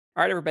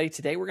All right, everybody,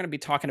 today we're going to be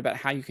talking about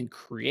how you can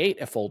create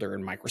a folder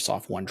in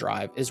Microsoft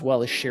OneDrive, as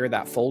well as share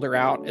that folder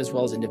out, as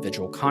well as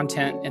individual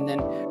content. And then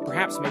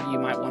perhaps maybe you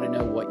might want to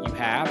know what you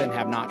have and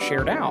have not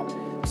shared out.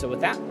 So with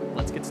that,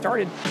 let's get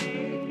started.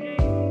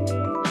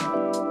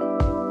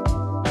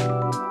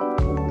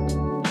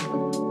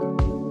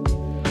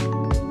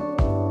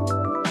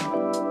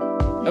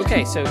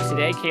 Okay, so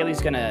today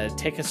Kaylee's going to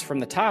take us from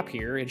the top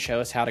here and show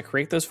us how to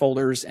create those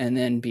folders and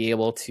then be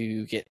able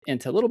to get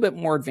into a little bit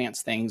more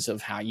advanced things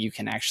of how you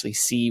can actually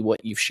see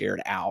what you've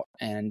shared out.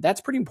 And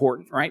that's pretty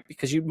important, right?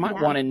 Because you might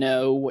want to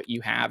know what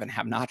you have and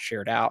have not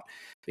shared out.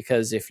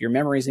 Because if your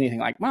memory is anything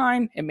like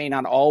mine, it may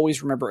not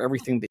always remember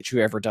everything that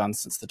you've ever done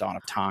since the dawn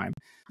of time.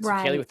 So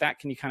Kaylee, with that,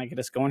 can you kind of get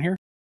us going here?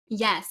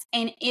 Yes,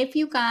 and if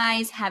you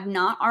guys have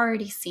not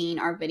already seen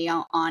our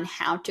video on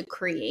how to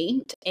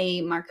create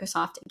a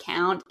Microsoft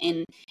account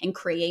and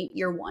create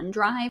your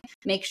OneDrive,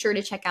 make sure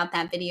to check out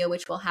that video,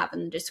 which we'll have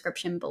in the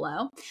description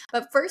below.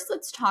 But first,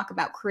 let's talk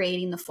about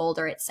creating the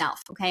folder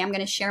itself, okay? I'm going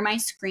to share my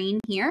screen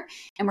here,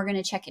 and we're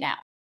going to check it out.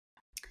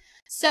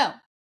 So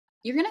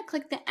you're going to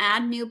click the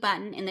Add New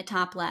button in the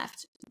top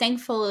left.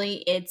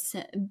 Thankfully, it's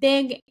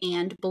big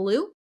and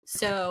blue,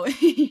 so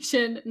you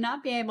should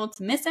not be able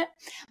to miss it.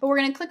 But we're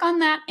going to click on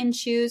that and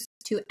choose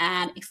to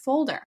add a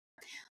folder.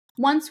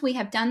 Once we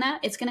have done that,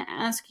 it's going to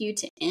ask you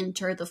to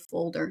enter the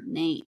folder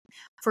name.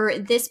 For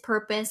this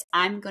purpose,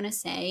 I'm going to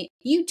say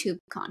YouTube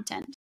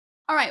content.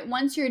 All right,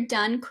 once you're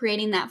done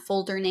creating that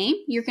folder name,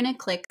 you're going to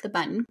click the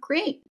button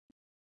Create.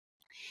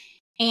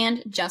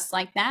 And just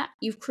like that,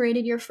 you've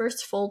created your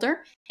first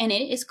folder, and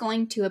it is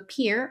going to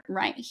appear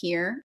right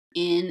here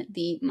in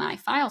the My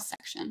Files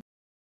section.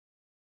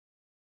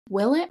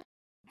 Will it?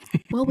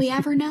 Will we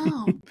ever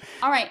know?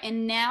 All right,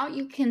 and now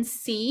you can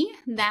see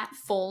that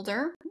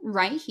folder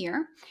right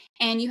here,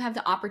 and you have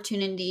the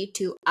opportunity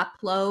to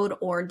upload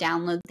or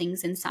download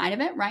things inside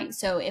of it, right?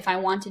 So if I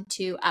wanted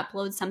to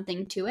upload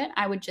something to it,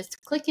 I would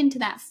just click into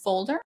that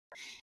folder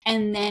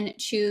and then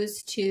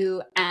choose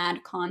to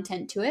add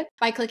content to it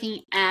by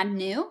clicking Add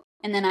New,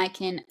 and then I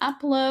can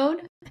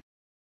upload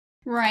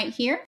right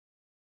here,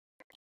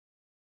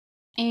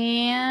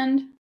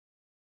 and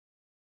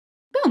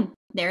boom,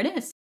 there it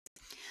is.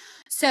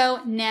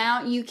 So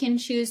now you can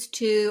choose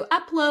to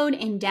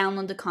upload and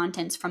download the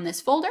contents from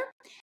this folder,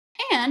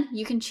 and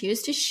you can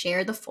choose to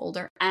share the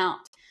folder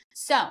out.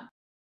 So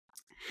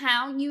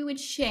how you would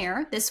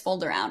share this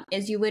folder out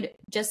is you would,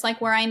 just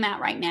like where I'm at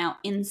right now,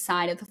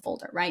 inside of the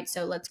folder, right?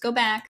 So let's go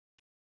back.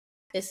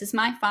 This is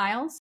My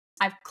Files.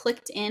 I've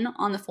clicked in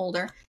on the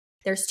folder.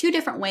 There's two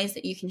different ways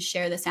that you can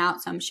share this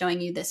out, so I'm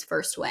showing you this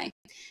first way.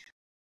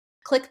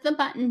 Click the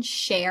button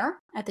Share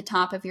at the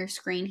top of your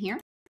screen here.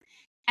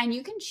 And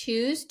you can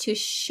choose to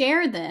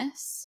share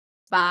this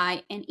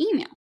by an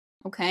email,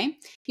 okay?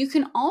 You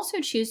can also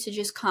choose to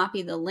just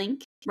copy the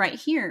link right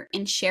here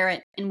and share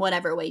it in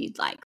whatever way you'd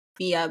like,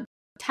 via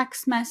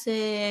text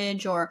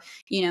message or,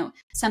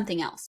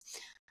 something else.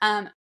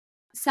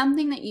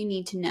 Something that you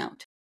need to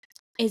note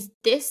is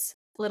this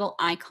little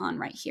icon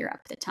right here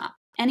up at the top.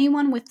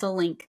 Anyone with the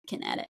link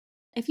can edit.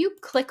 If you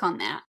click on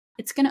that,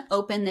 it's going to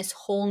open this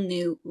whole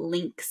new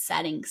link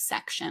settings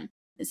section.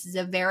 This is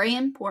a very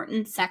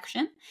important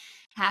section.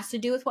 It has to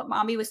do with what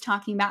Bobby was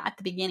talking about at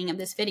the beginning of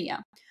this video,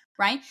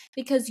 right?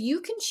 Because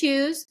you can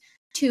choose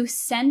to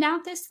send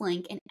out this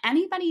link, and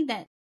anybody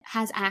that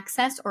has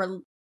access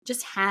or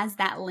just has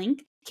that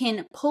link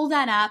can pull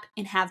that up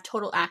and have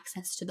total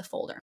access to the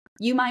folder.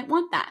 You might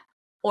want that,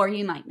 or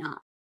you might not,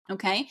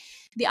 okay?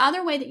 The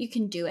other way that you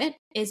can do it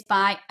is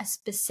by a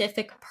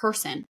specific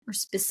person or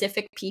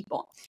specific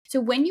people. So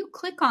when you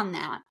click on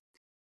that,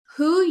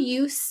 who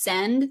you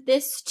send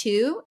this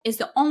to is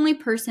the only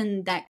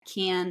person that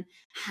can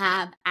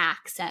have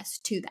access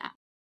to that,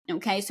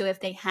 okay? So if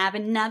they have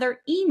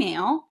another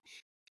email,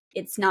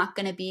 it's not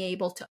going to be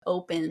able to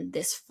open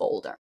this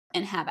folder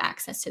and have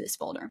access to this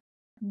folder.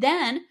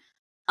 Then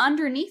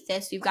underneath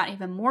this, you've got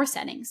even more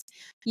settings.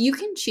 You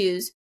can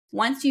choose,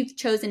 once you've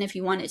chosen if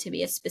you want it to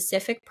be a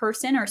specific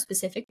person or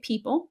specific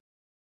people,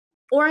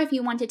 or if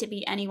you want it to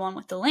be anyone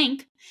with the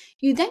link,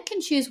 you then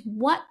can choose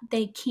what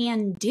they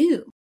can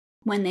do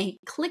when they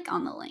click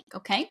on the link,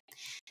 okay?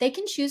 They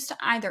can choose to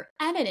either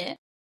edit it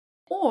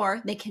or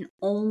they can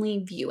only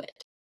view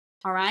it,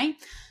 all right?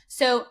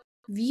 So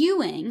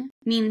viewing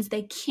means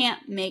they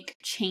can't make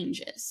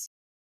changes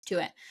to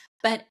it,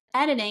 but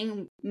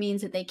editing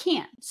means that they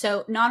can.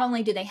 So not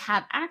only do they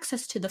have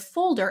access to the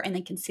folder and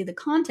they can see the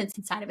contents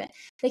inside of it,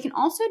 they can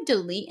also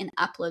delete and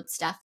upload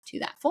stuff to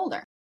that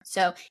folder.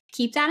 So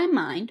keep that in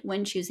mind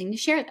when choosing to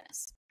share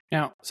this.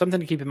 Now, something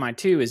to keep in mind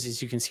too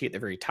is you can see at the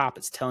very top,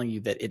 it's telling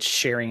you that it's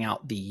sharing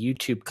out the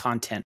YouTube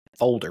content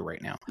folder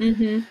right now.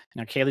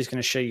 Now, Kaylee's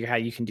going to show you how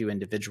you can do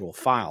individual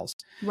files.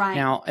 Right.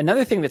 Now,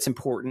 another thing that's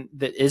important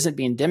that isn't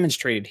being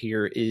demonstrated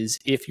here is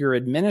if you're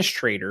an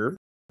administrator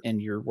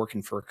and you're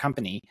working for a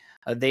company,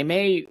 they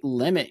may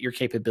limit your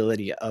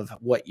capability of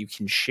what you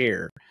can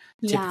share.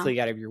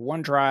 Typically out of your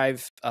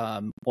OneDrive,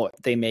 what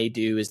they may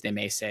do is they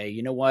may say,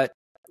 you know what,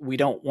 we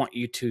don't want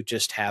you to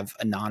just have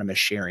anonymous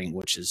sharing,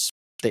 which is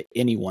that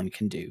anyone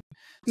can do.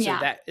 So Yeah.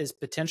 that is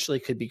potentially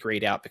could be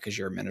grayed out because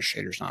your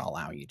administrator's not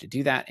allowing you to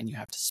do that, and you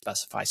have to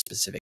specify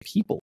specific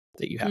people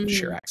that you have to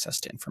share access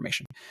to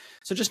information.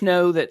 So just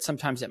know that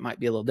sometimes it might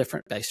be a little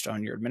different based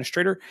on your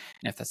administrator.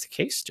 And if that's the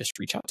case, just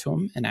reach out to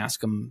them and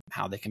ask them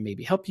how they can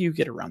maybe help you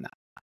get around that.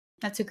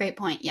 That's a great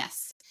point.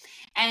 Yes.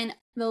 And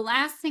the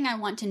last thing I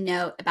want to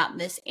note about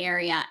this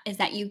area is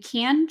that you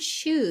can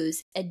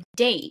choose a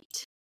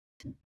date.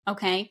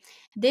 Okay.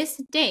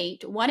 This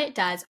date, what it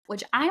does,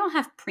 which I don't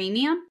have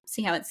premium,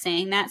 see how it's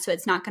saying that? So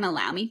it's not going to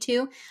allow me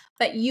to,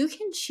 but you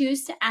can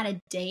choose to add a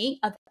date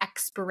of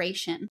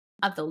expiration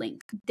of the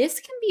link. This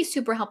can be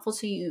super helpful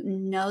so you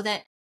know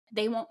that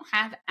they won't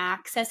have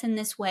access in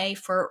this way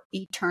for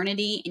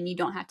eternity and you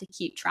don't have to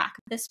keep track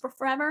of this for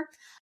forever.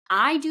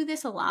 I do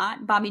this a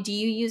lot. Bobby, do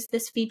you use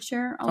this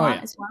feature a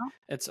lot as well?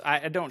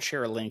 I don't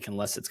share a link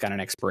unless it's got an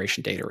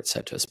expiration date or it's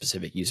set to a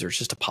specific user. It's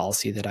just a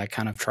policy that I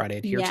kind of try to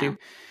adhere to.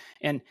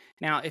 And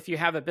now if you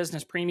have a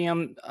business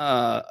premium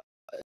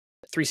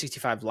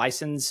 365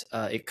 license,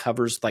 it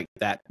covers like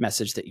that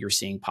message that you're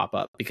seeing pop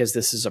up, because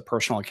this is a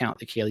personal account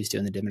that Kaylee's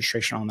doing the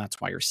demonstration on. That's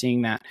why you're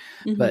seeing that.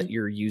 But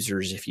your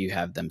users, if you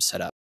have them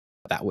set up,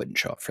 that wouldn't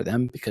show up for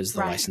them because the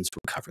license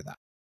would cover that.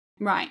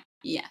 Right.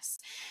 Yes.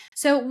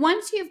 So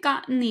once you've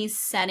gotten these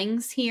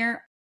settings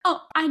here,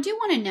 I do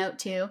want to note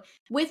too,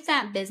 with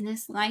that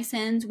business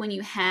license, when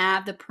you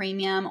have the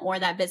premium or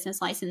that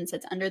business license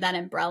that's under that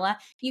umbrella,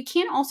 you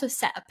can also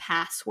set a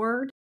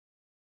password,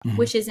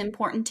 which is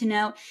important to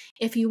know.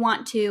 If you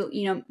want to,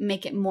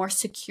 make it more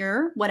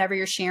secure, whatever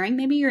you're sharing,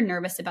 maybe you're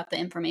nervous about the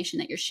information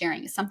that you're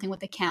sharing. It's something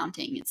with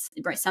accounting, it's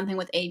something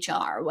with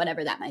HR,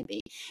 whatever that might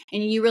be.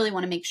 And you really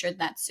want to make sure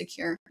that's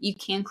secure. You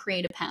can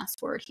create a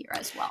password here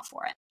as well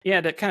for it. Yeah,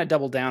 to kind of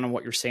double down on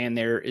what you're saying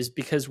there is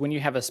because when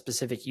you have a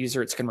specific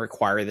user, it's going to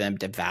require them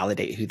to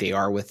validate who they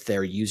are with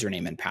their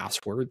username and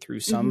password through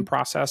some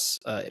process.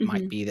 It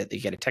might be that they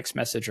get a text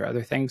message or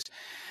other things.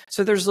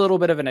 So there's a little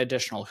bit of an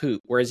additional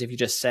hoop. Whereas if you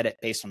just set it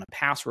based on a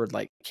password,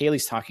 like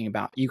Kaylee's talking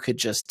about, you could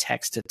just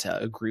text it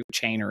to a group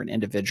chain or an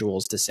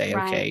individuals to say,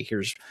 okay,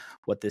 here's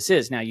what this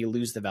is. Now you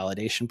lose the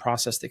validation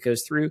process that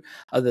goes through,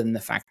 other than the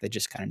fact they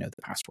just kind of know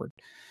the password.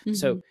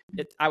 So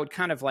I would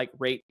kind of like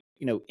rate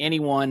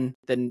anyone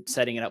then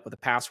setting it up with a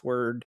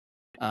password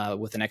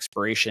with an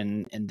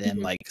expiration, and then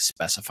like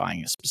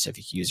specifying a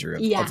specific user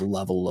of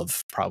level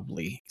of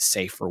probably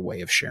safer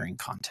way of sharing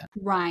content.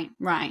 Right.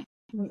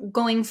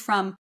 Going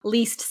from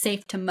least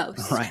safe to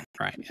most. Right.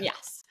 Yeah.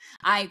 Yes,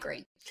 I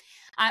agree.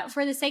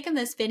 For the sake of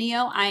this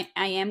video, I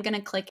am going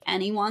to click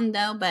anyone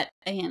though, but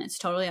again, it's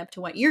totally up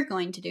to what you're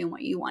going to do and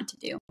what you want to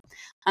do.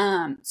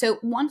 So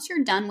once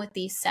you're done with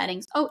these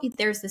settings,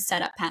 there's the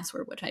setup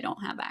password, which I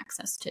don't have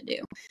access to do.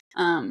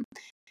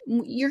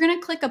 You're going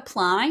to click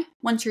apply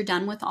once you're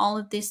done with all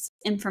of this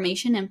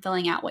information and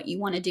filling out what you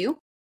want to do.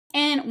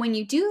 And when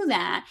you do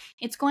that,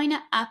 it's going to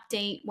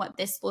update what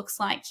this looks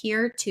like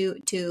here to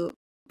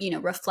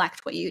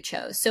reflect what you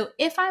chose. So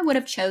if I would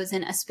have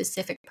chosen a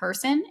specific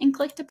person and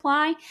clicked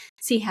apply,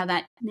 see how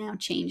that now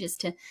changes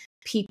to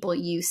people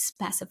you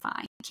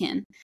specify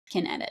can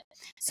edit.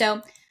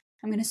 So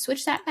I'm going to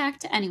switch that back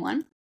to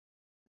anyone.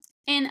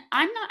 And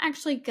I'm not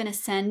actually going to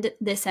send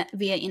this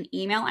via an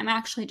email. I'm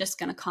actually just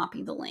going to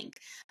copy the link.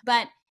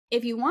 But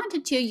if you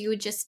wanted to, you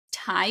would just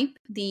type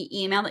the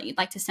email that you'd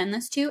like to send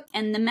this to,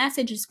 and the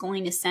message is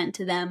going to send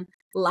to them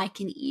like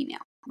an email.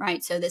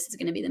 Right? So this is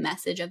going to be the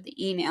message of the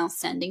email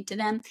sending to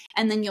them.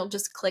 And then you'll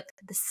just click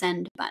the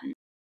send button.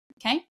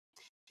 Okay.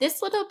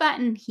 This little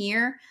button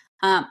here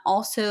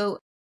also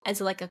as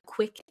like a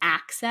quick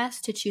access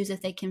to choose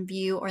if they can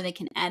view or they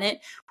can edit,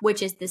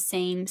 which is the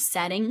same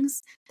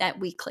settings that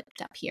we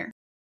clicked up here.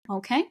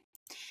 Okay.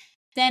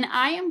 Then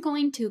I am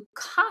going to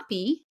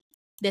copy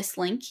this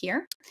link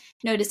here.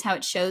 Notice how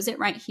it shows it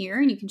right here,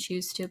 and you can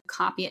choose to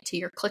copy it to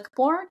your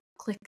clipboard.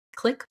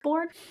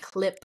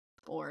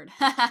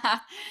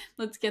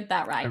 Let's get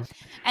that right.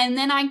 And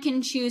then I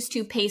can choose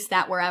to paste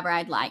that wherever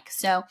I'd like.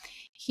 So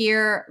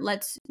here,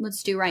 let's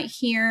do right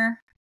here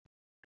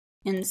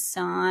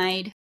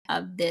inside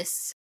of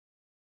this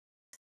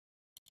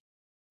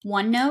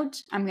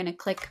OneNote. I'm going to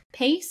click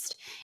paste,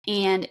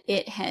 and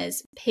it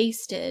has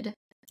pasted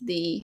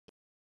the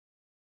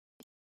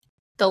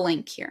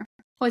link here.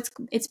 Oh,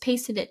 it's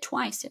pasted it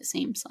twice, it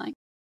seems like,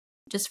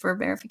 just for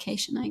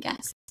verification, I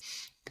guess.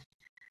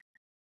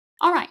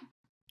 All right.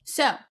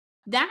 So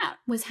that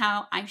was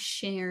how I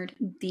shared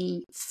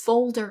the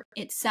folder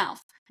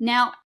itself.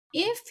 Now,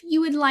 if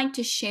you would like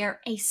to share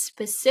a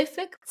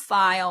specific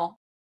file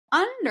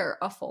under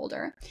a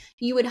folder,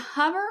 you would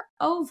hover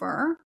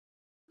over,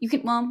 you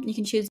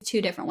can choose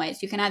two different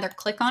ways. You can either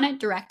click on it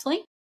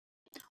directly,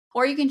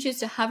 or you can choose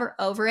to hover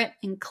over it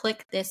and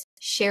click this,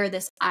 share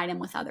this item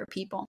with other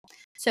people.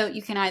 So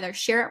you can either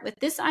share it with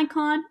this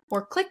icon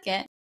or click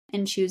it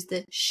and choose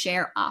the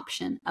share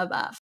option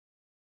above.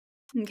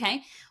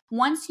 Okay,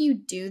 once you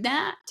do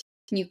that,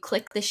 and you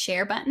click the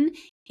share button,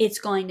 it's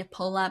going to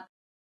pull up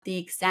the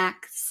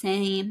exact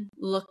same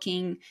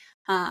looking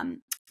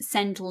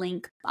send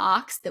link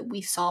box that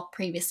we saw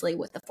previously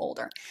with the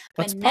folder.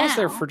 Let's pause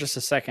there for just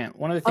a second.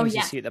 One of the things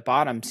you see at the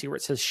bottom, see where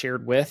it says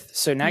shared with?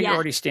 So now you're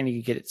already starting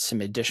to get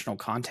some additional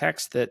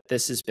context that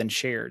this has been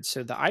shared.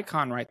 So the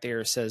icon right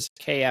there says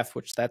KF,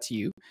 which that's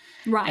you.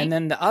 Right. And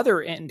then the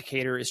other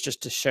indicator is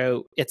just to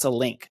show it's a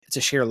link. It's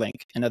a share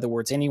link. In other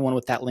words, anyone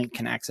with that link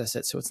can access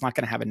it. So it's not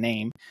going to have a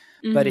name.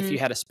 But if you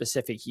had a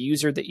specific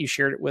user that you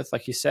shared it with,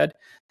 like you said,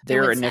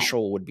 their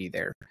initial would be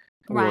there.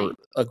 Or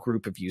a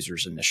group of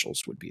users'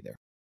 initials would be there.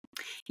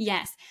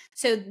 Yes.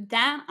 So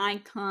that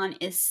icon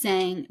is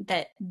saying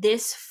that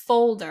this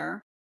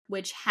folder,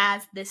 which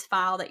has this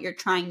file that you're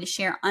trying to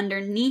share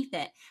underneath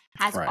it,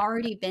 has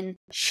already been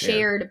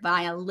shared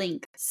by a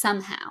link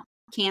somehow.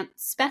 Can't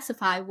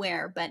specify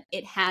where, but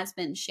it has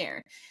been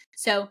shared.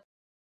 So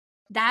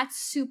that's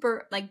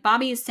super, like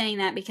Bobby is saying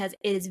that because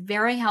it is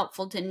very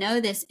helpful to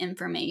know this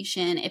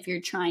information if you're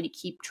trying to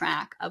keep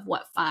track of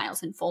what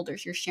files and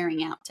folders you're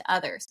sharing out to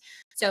others.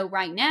 So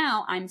right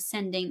now I'm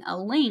sending a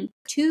link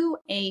to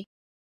a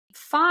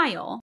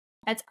file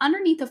that's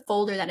underneath a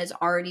folder that has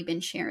already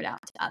been shared out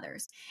to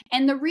others.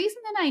 And the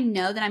reason that I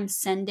know that I'm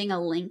sending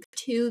a link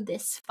to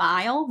this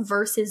file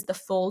versus the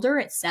folder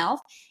itself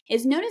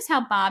is notice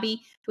how Bobby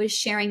was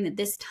sharing that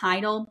this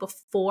title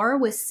before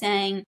was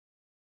saying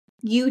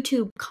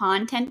YouTube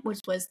content,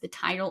 which was the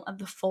title of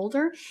the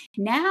folder.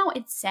 Now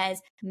it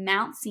says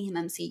Mount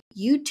CMMC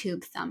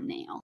YouTube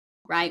thumbnail,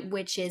 right?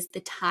 Which is the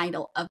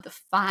title of the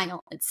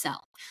file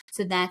itself.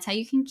 So that's how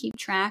you can keep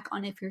track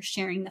on if you're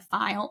sharing the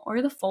file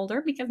or the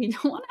folder, because you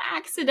don't want to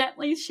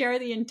accidentally share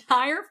the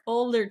entire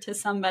folder to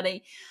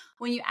somebody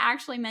when you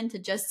actually meant to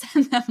just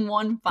send them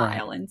one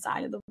file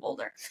inside of the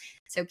folder.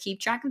 So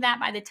keep track of that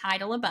by the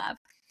title above.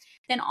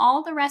 Then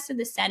all the rest of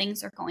the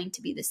settings are going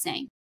to be the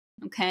same,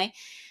 okay?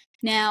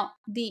 Now,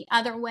 the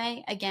other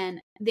way,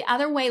 again, the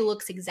other way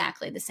looks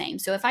exactly the same.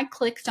 So if I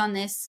clicked on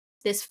this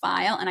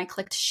file and I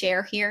clicked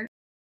share here,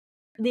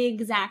 the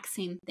exact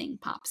same thing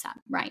pops up,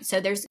 right? So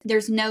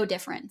there's no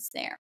difference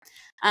there.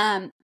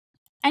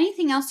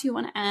 Anything else you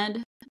want to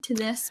add to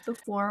this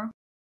before?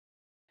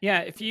 Yeah,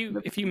 if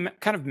you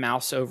kind of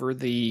mouse over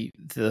the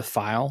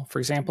file, for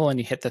example, and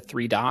you hit the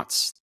three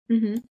dots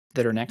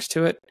that are next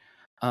to it,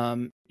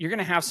 you're going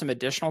to have some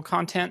additional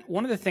content.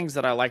 One of the things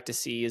that I like to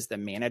see is the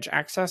manage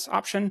access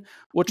option,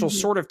 which will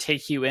sort of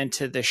take you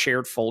into the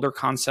shared folder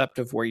concept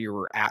of where you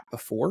were at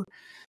before.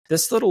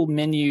 This little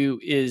menu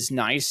is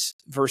nice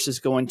versus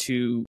going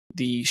to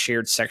the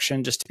shared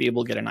section just to be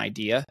able to get an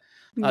idea.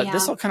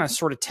 This will kind of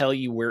sort of tell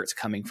you where it's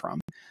coming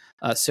from.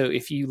 So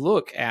if you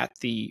look at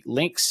the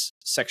links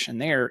section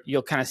there,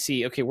 you'll kind of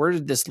see, okay, where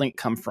did this link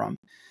come from?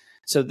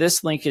 So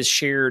this link is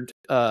shared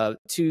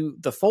to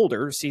the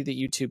folder, see the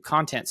YouTube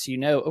content. So you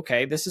know,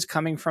 okay, this is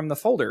coming from the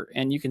folder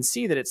and you can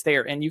see that it's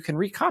there and you can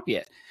recopy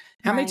it.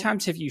 How many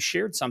times have you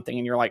shared something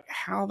and you're like,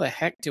 how the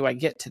heck do I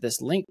get to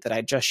this link that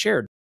I just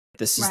shared?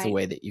 This is the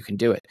way that you can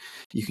do it.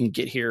 You can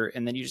get here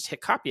and then you just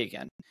hit copy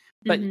again.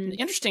 But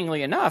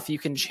interestingly enough, you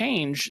can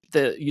change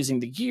using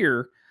the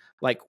gear,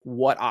 like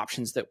what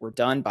options that were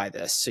done by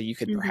this. So you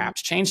could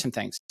perhaps change some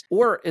things,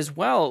 or as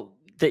well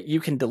that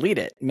you can delete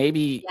it.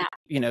 Maybe,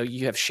 you know,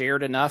 you have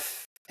shared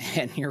enough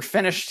and you're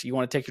finished. You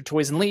want to take your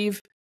toys and leave,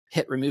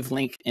 hit remove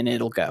link and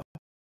it'll go.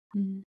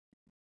 Boom,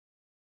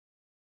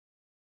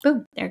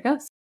 there it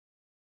goes.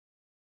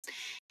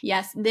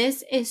 Yes,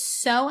 this is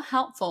so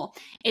helpful.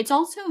 It's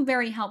also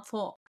very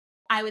helpful,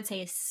 I would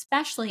say,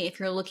 especially if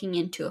you're looking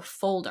into a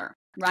folder,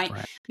 right?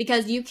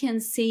 Because you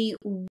can see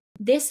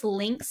this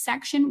link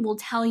section will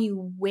tell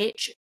you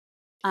which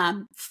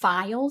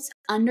files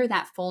under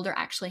that folder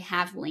actually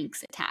have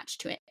links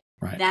attached to it.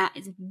 That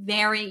is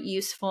very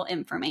useful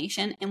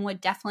information and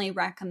would definitely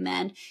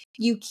recommend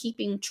you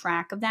keeping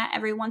track of that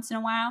every once in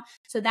a while.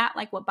 So that,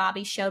 like what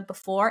Bobby showed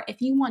before, if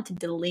you want to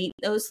delete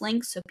those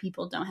links so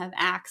people don't have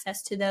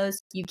access to those,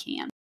 you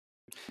can.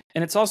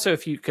 And it's also,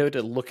 if you go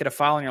to look at a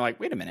file and you're like,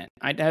 wait a minute,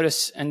 I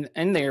notice in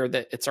there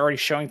that it's already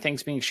showing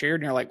things being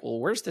shared. And you're like, well,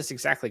 where's this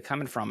exactly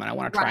coming from? And I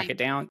want to track it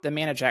down. The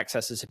manage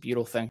access is a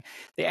beautiful thing.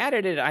 They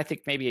added it, I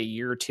think, maybe a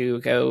year or two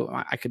ago.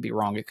 I could be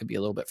wrong. It could be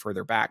a little bit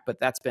further back, but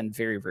that's been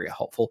very, very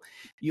helpful.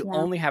 You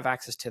only have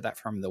access to that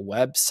from the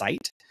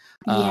website.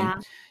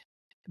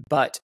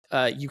 But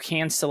you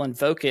can still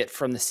invoke it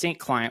from the sync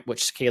client,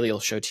 which Kaylee will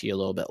show to you a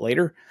little bit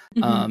later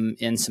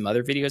in some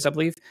other videos, I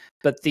believe.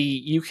 But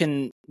you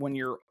can, when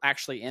you're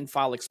actually in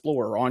File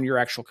Explorer on your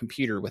actual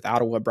computer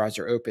without a web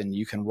browser open,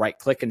 you can right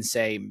click and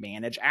say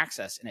manage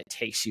access, and it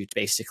takes you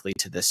basically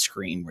to this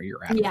screen where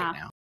you're at right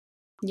now.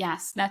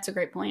 Yes, that's a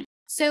great point.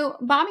 So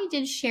Bobby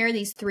did share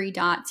these three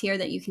dots here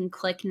that you can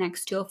click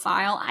next to a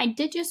file. I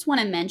did just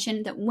want to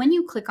mention that when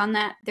you click on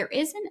that, there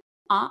is an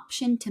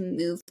option to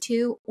move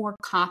to or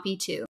copy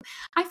to.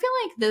 I feel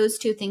like those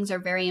two things are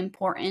very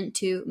important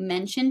to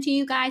mention to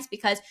you guys,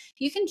 because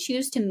you can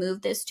choose to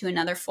move this to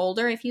another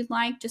folder if you'd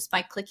like, just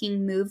by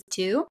clicking move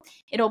to.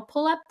 It'll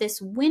pull up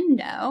this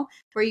window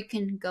where you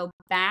can go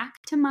back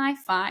to my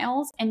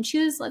files and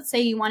choose, let's say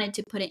you wanted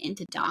to put it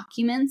into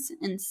documents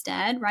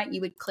instead, right?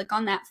 You would click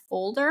on that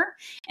folder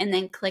and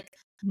then click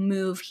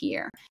move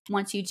here.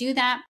 Once you do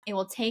that, it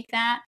will take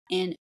that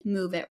and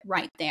move it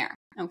right there.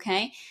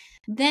 Okay.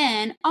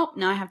 Then, oh,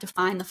 now I have to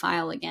find the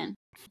file again.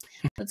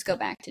 Let's go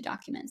back to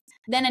documents.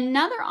 Then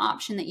another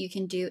option that you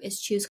can do is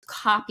choose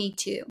copy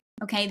to.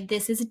 Okay.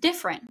 This is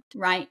different,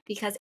 right?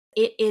 Because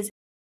it is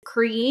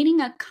creating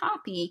a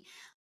copy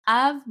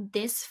of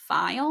this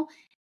file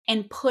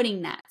and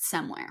putting that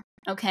somewhere.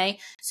 Okay.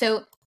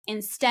 So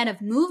instead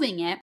of moving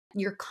it,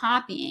 you're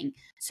copying.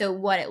 So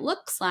what it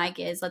looks like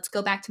is, let's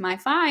go back to my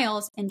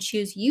files and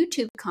choose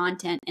YouTube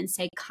content and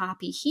say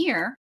copy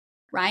here,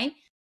 right?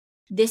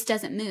 This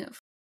doesn't move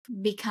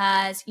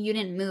because you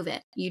didn't move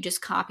it. You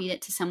just copied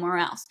it to somewhere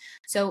else.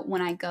 So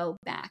when I go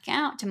back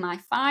out to my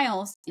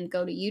files and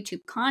go to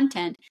YouTube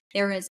content,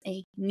 there is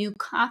a new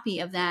copy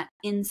of that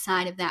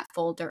inside of that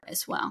folder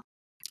as well.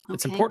 Okay?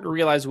 It's important to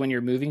realize when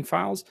you're moving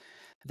files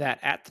that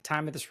at the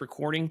time of this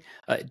recording,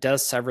 it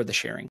does sever the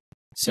sharing.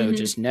 So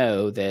just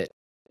know that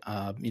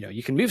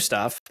you can move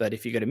stuff, but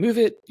if you go to move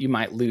it, you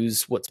might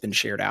lose what's been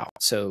shared out.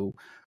 So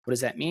what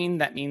does that mean?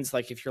 That means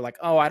like if you're like,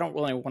 oh, I don't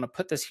really want to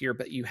put this here,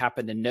 but you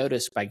happen to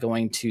notice by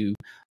going to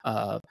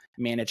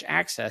manage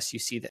access, you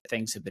see that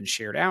things have been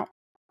shared out.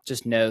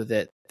 Just know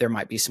that there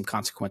might be some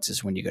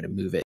consequences when you go to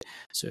move it.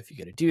 So if you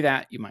go to do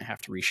that, you might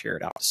have to reshare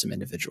it out to some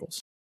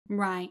individuals.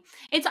 Right.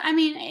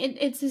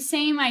 It's the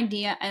same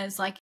idea as,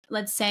 like,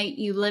 let's say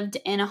you lived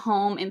in a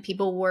home and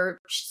people were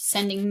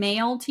sending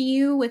mail to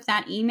you with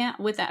that email,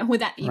 with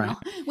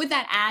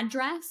that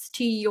address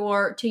to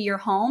your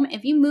home.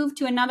 If you move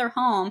to another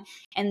home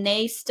and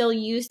they still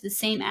use the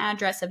same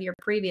address of your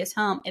previous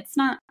home, it's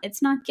not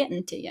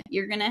getting to you.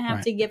 You're going to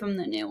have to give them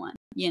the new one.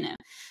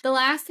 The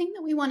last thing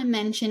that we want to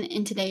mention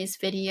in today's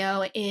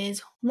video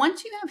is,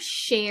 once you have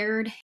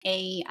shared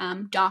a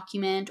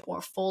document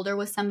or folder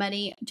with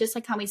somebody, just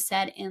like how we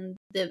said in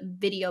the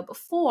video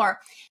before,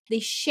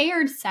 the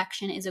shared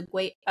section is a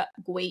great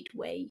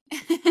way.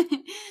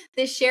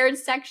 The shared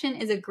section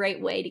is a great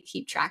way to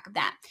keep track of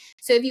that.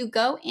 So if you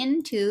go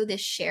into the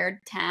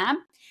shared tab,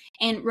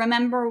 and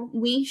remember,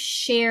 we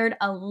shared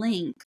a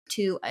link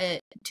to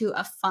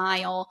a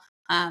file.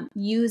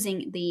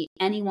 Using the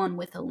anyone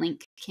with a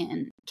link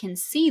can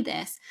see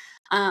this.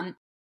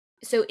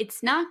 So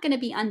it's not going to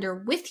be under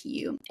with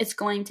you. It's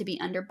going to be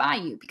under by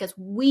you because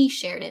we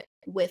shared it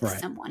with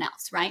someone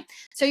else, right?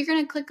 So you're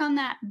going to click on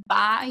that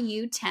by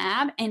you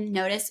tab and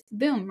notice,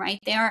 boom, right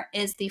there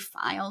is the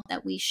file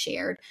that we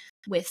shared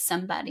with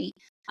somebody,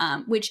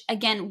 which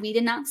again, we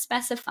did not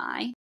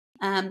specify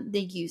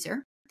the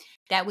user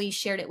that we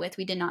shared it with.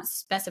 We did not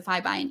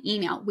specify by an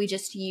email. We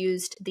just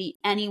used the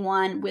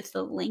anyone with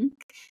the link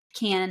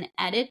can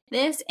edit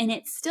this, and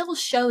it still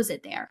shows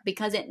it there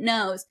because it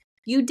knows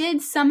you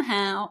did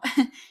somehow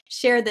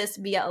share this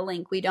via a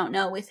link. We don't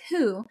know with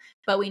who,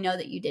 but we know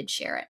that you did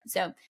share it.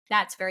 So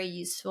that's very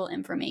useful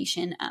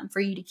information for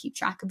you to keep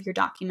track of your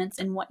documents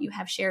and what you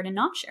have shared and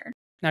not shared.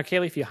 Now,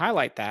 Kaylee, if you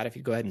highlight that, if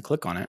you go ahead and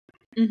click on it,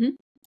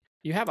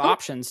 you have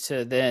options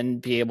to then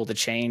be able to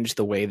change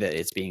the way that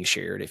it's being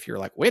shared. If you're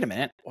like, wait a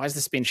minute, why is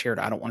this being shared?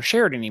 I don't want to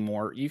share it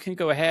anymore. You can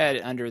go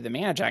ahead under the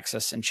manage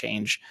access and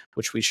change,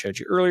 which we showed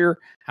you earlier,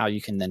 how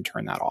you can then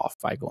turn that off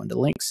by going to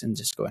links and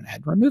just going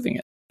ahead and removing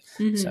it.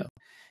 So,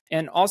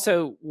 and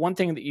also one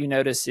thing that you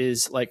notice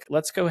is, like,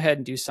 let's go ahead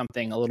and do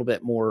something a little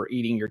bit more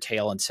eating your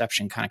tail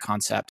inception kind of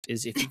concept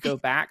is if you go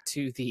back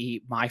to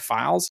the My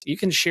Files, you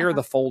can share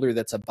the folder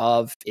that's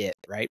above it,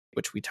 right?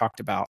 Which we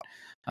talked about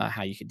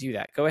how you could do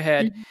that. Go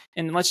ahead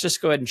and let's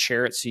just go ahead and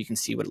share it so you can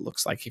see what it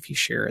looks like if you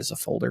share as a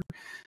folder.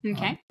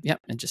 Okay. Yep.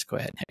 And just go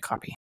ahead and hit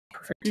copy.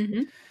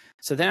 Perfect.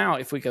 So now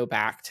if we go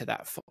back to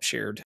that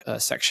shared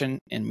section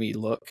and we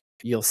look,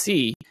 you'll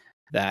see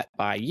that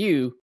by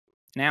you,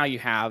 now you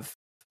have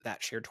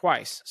that shared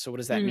twice. So what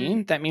does that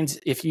mean? That means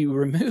if you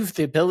remove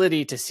the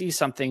ability to see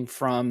something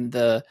from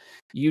the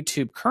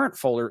YouTube current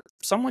folder,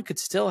 someone could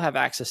still have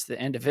access to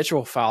the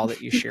individual file that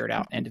you shared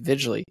out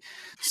individually.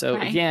 So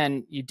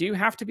again, you do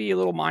have to be a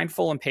little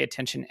mindful and pay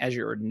attention as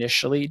you're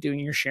initially doing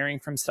your sharing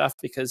from stuff,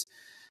 because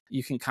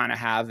you can kind of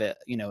have it,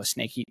 a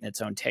snake eating its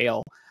own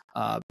tail,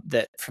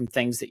 that from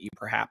things that you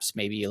perhaps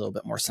may be a little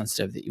bit more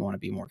sensitive that you want to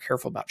be more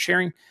careful about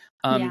sharing.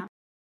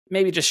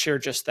 Maybe just share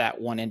just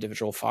that one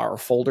individual file or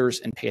folders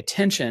and pay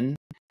attention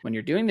when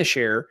you're doing the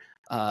share,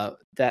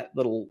 that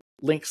little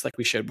links like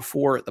we showed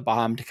before at the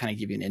bottom to kind of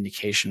give you an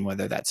indication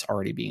whether that's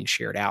already being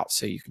shared out,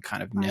 so you can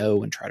kind of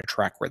know and try to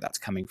track where that's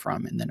coming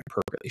from and then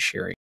appropriately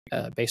sharing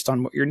based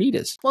on what your need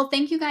is. Well,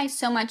 thank you guys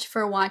so much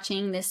for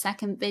watching this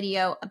second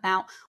video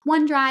about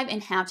OneDrive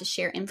and how to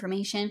share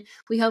information.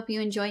 We hope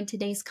you enjoyed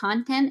today's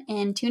content,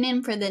 and tune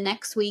in for the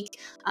next week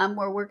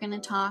where we're going to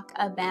talk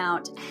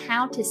about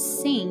how to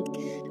sync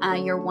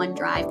your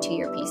OneDrive to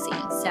your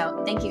PC.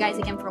 So thank you guys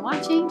again for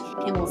watching,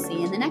 and we'll see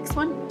you in the next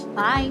one.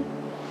 Bye.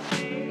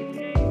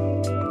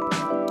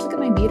 Look at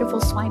my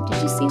beautiful swipe.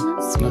 Did you see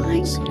that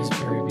swipe? It is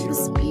very beautiful.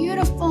 It's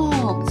beautiful.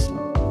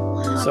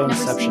 Wow, So I've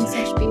never seen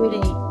inception-ish. such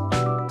beauty.